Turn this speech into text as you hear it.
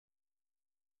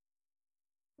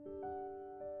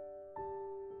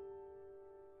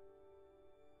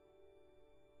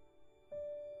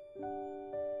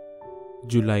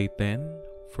July 10,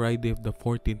 Friday of the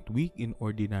 14th week in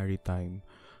Ordinary Time.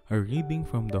 A reading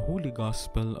from the Holy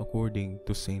Gospel according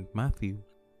to St. Matthew.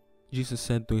 Jesus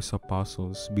said to his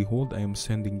apostles, "Behold, I am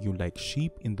sending you like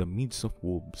sheep in the midst of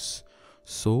wolves.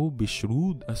 So be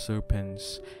shrewd as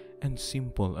serpents and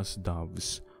simple as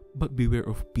doves. But beware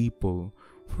of people,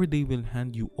 for they will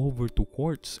hand you over to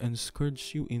courts and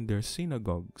scourge you in their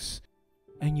synagogues.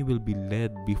 And you will be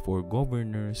led before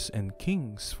governors and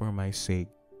kings for my sake,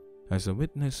 as a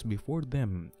witness before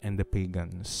them and the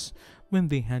pagans. When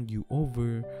they hand you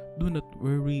over, do not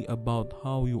worry about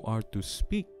how you are to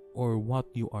speak or what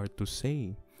you are to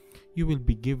say. You will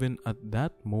be given at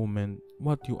that moment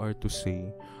what you are to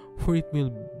say, for it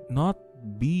will not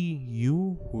be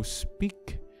you who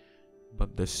speak,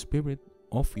 but the Spirit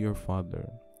of your Father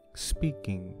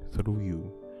speaking through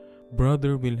you.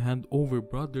 Brother will hand over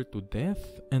brother to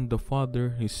death, and the father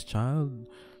his child.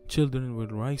 Children will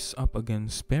rise up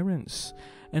against parents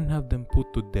and have them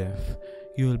put to death.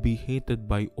 You will be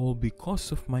hated by all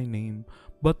because of my name,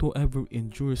 but whoever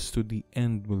endures to the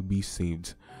end will be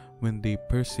saved. When they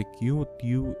persecute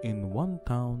you in one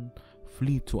town,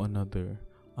 flee to another.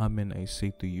 Amen, I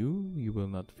say to you, you will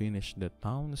not finish the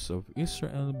towns of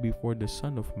Israel before the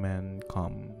Son of Man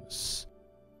comes."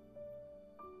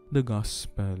 The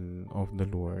Gospel of the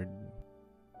Lord.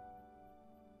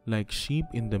 Like sheep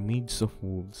in the midst of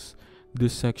wolves.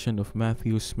 This section of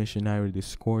Matthew's missionary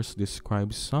discourse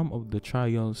describes some of the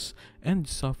trials and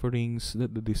sufferings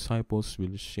that the disciples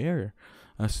will share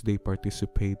as they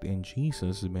participate in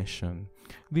Jesus' mission.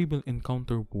 They will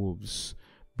encounter wolves,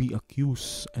 be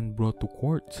accused and brought to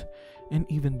court, and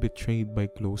even betrayed by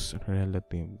close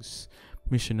relatives.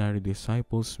 Missionary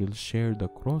disciples will share the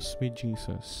cross with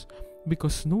Jesus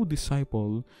because no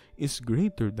disciple is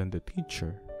greater than the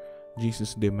teacher.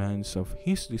 Jesus demands of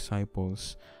his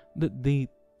disciples that they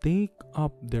take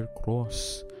up their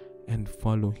cross and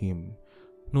follow him.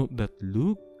 Note that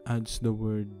Luke adds the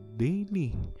word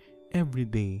daily, every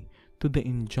day, to the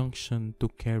injunction to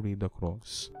carry the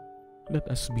cross. Let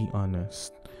us be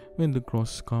honest. When the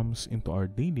cross comes into our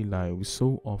daily lives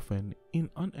so often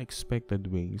in unexpected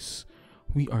ways,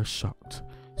 we are shocked,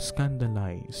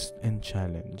 scandalized, and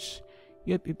challenged.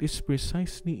 Yet it is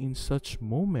precisely in such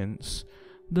moments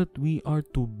that we are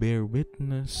to bear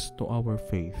witness to our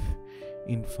faith.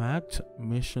 In fact,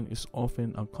 mission is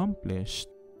often accomplished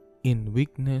in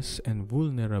weakness and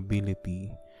vulnerability.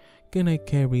 Can I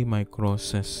carry my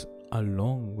crosses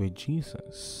along with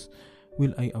Jesus?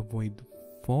 Will I avoid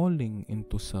falling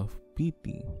into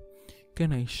self-pity?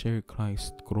 Can I share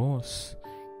Christ's cross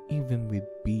even with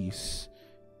peace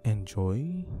and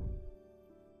joy?